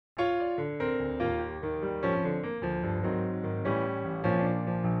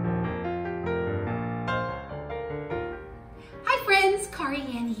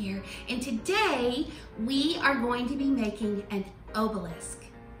Ann here, and today we are going to be making an obelisk,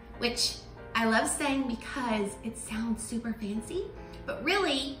 which I love saying because it sounds super fancy, but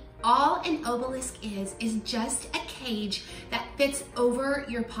really all an obelisk is just a cage that fits over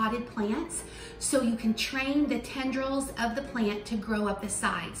your potted plants so you can train the tendrils of the plant to grow up the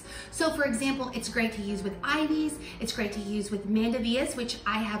sides. So for example, it's great to use with ivies, it's great to use with Mandevillas, which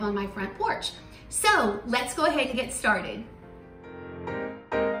I have on my front porch. So let's go ahead and get started.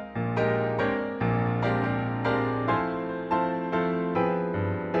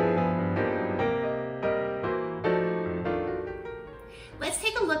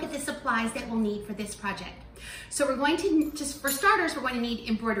 That we'll need for this project. So we're going to, just for starters, we're going to need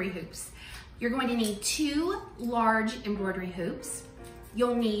embroidery hoops. You're going to need 2 large embroidery hoops.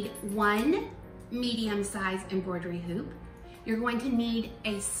 You'll need 1 medium-sized embroidery hoop. You're going to need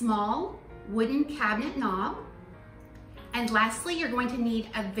a small wooden cabinet knob. And lastly, you're going to need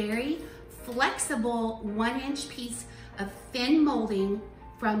a very flexible 1-inch piece of thin molding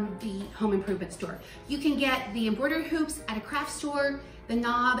from the home improvement store. You can get the embroidery hoops at a craft store. The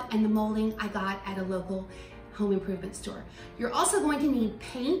knob and the molding I got at a local home improvement store. You're also going to need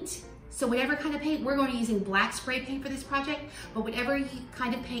paint. So whatever kind of paint, we're going to be using black spray paint for this project, but whatever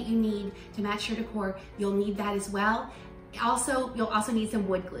kind of paint you need to match your decor, you'll need that as well. Also, you'll also need some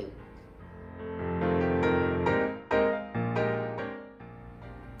wood glue.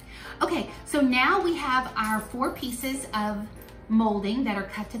 Okay, so now we have our 4 pieces of molding that are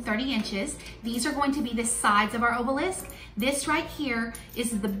cut to 30 inches. These are going to be the sides of our obelisk. This right here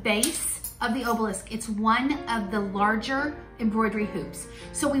is the base of the obelisk. It's one of the larger embroidery hoops.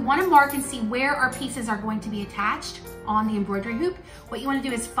 So we want to mark and see where our pieces are going to be attached on the embroidery hoop. What you want to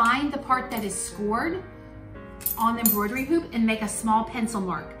do is find the part that is scored on the embroidery hoop and make a small pencil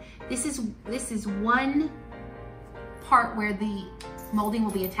mark. This is one part where the molding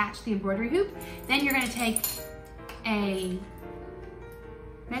will be attached to the embroidery hoop. Then you're going to take a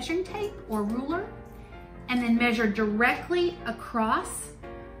measuring tape or ruler and then measure directly across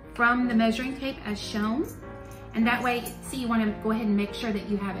from the measuring tape as shown. And that way, see, you want to go ahead and make sure that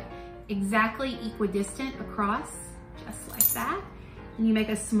you have it exactly equidistant across, just like that. And you make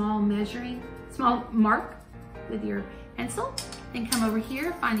a small mark with your pencil. Then come over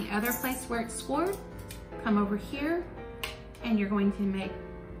here, find the other place where it's scored. Come over here, and you're going to make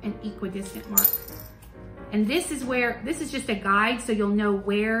an equidistant mark. And this is just a guide so you'll know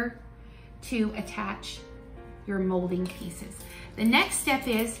where to attach your molding pieces. The next step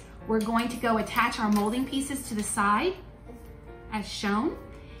is we're going to go attach our molding pieces to the side as shown.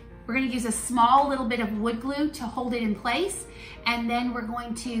 We're going to use a small little bit of wood glue to hold it in place, and then we're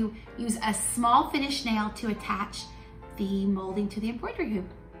going to use a small finish nail to attach the molding to the embroidery hoop.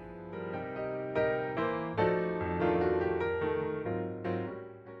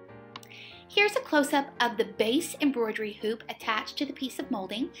 Here's a close-up of the base embroidery hoop attached to the piece of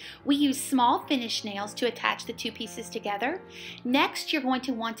molding. We use small finish nails to attach the 2 pieces together. Next, you're going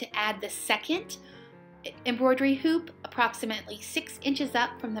to want to add the second embroidery hoop approximately 6 inches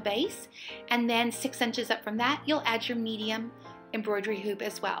up from the base, and then 6 inches up from that, you'll add your medium embroidery hoop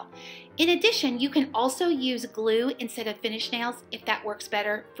as well. In addition, you can also use glue instead of finish nails if that works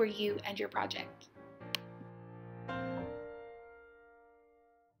better for you and your project.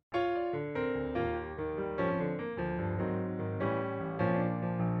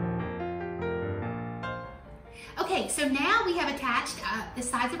 Okay, so now we have attached the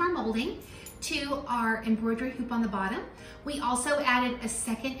sides of our molding to our embroidery hoop on the bottom. We also added a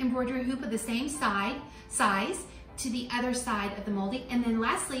second embroidery hoop of the same size to the other side of the molding. And then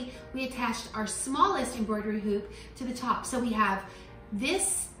lastly, we attached our smallest embroidery hoop to the top. So we have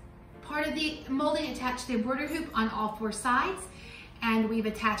this part of the molding attached to the embroidery hoop on all 4 sides. And we've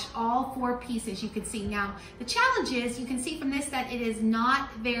attached all 4 pieces, you can see. Now, the challenge is, you can see from this that it is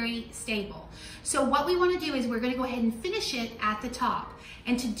not very stable. So what we want to do is we're going to go ahead and finish it at the top.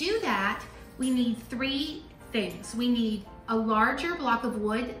 And to do that, we need 3 things. We need a larger block of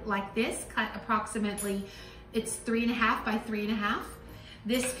wood like this, cut approximately, it's 3.5 by 3.5.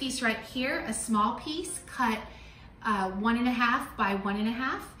 This piece right here, a small piece, cut 1.5 by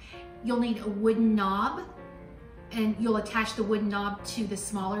 1.5. You'll need a wooden knob, and you'll attach the wooden knob to the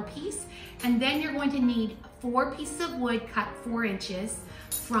smaller piece. And then you're going to need 4 pieces of wood cut 4 inches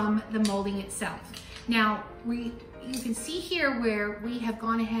from the molding itself. Now, you can see here where we have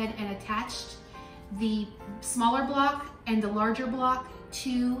gone ahead and attached the smaller block and the larger block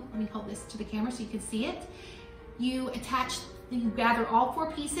to, let me hold this to the camera so you can see it. You attach you gather all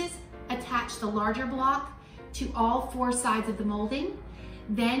 4 pieces, attach the larger block to all 4 sides of the molding.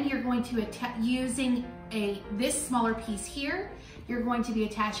 Then you're going to using this smaller piece here, you're going to be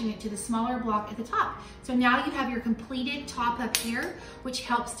attaching it to the smaller block at the top. So now you have your completed top up here, which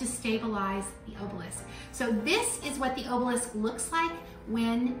helps to stabilize the obelisk. So this is what the obelisk looks like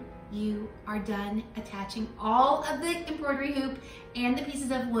when you are done attaching all of the embroidery hoop and the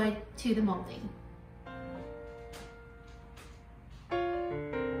pieces of wood to the molding.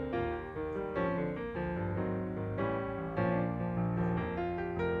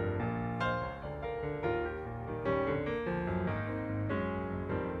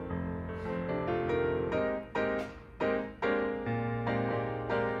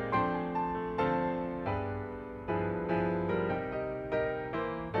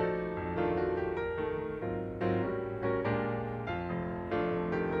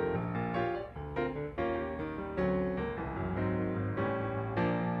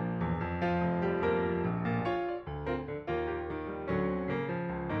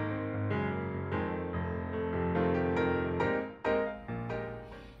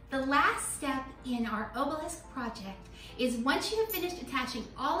 The last step in our obelisk project is once you have finished attaching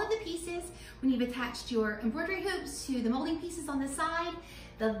all of the pieces, when you've attached your embroidery hoops to the molding pieces on the side,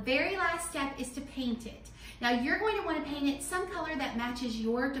 the very last step is to paint it. Now you're going to want to paint it some color that matches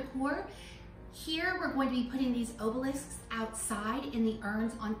your decor. Here we're going to be putting these obelisks outside in the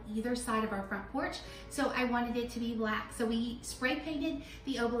urns on either side of our front porch, so I wanted it to be black. So we spray painted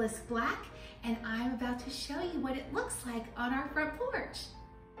the obelisk black, and I'm about to show you what it looks like on our front porch.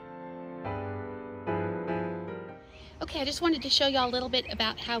 Okay, I just wanted to show y'all a little bit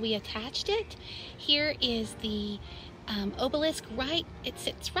about how we attached it. Here is the obelisk, it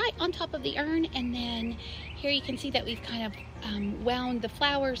sits right on top of the urn, and then here you can see that we've kind of wound the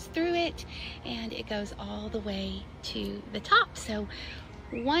flowers through it, and it goes all the way to the top. So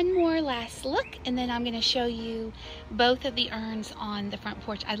one more last look, and then I'm going to show you both of the urns on the front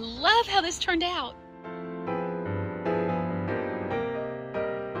porch. I love how this turned out.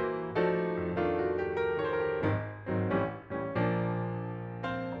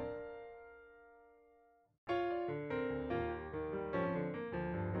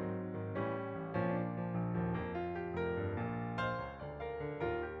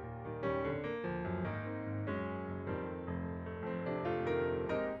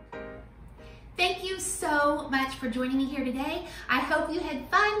 Thank you so much for joining me here today. I hope you had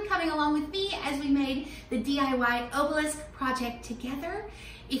fun coming along with me as we made the DIY Obelisk project together.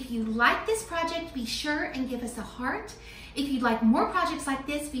 If you like this project, be sure and give us a heart. If you'd like more projects like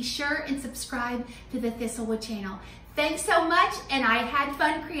this, be sure and subscribe to the Thistlewood channel. Thanks so much, and I had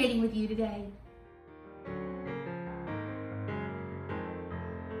fun creating with you today.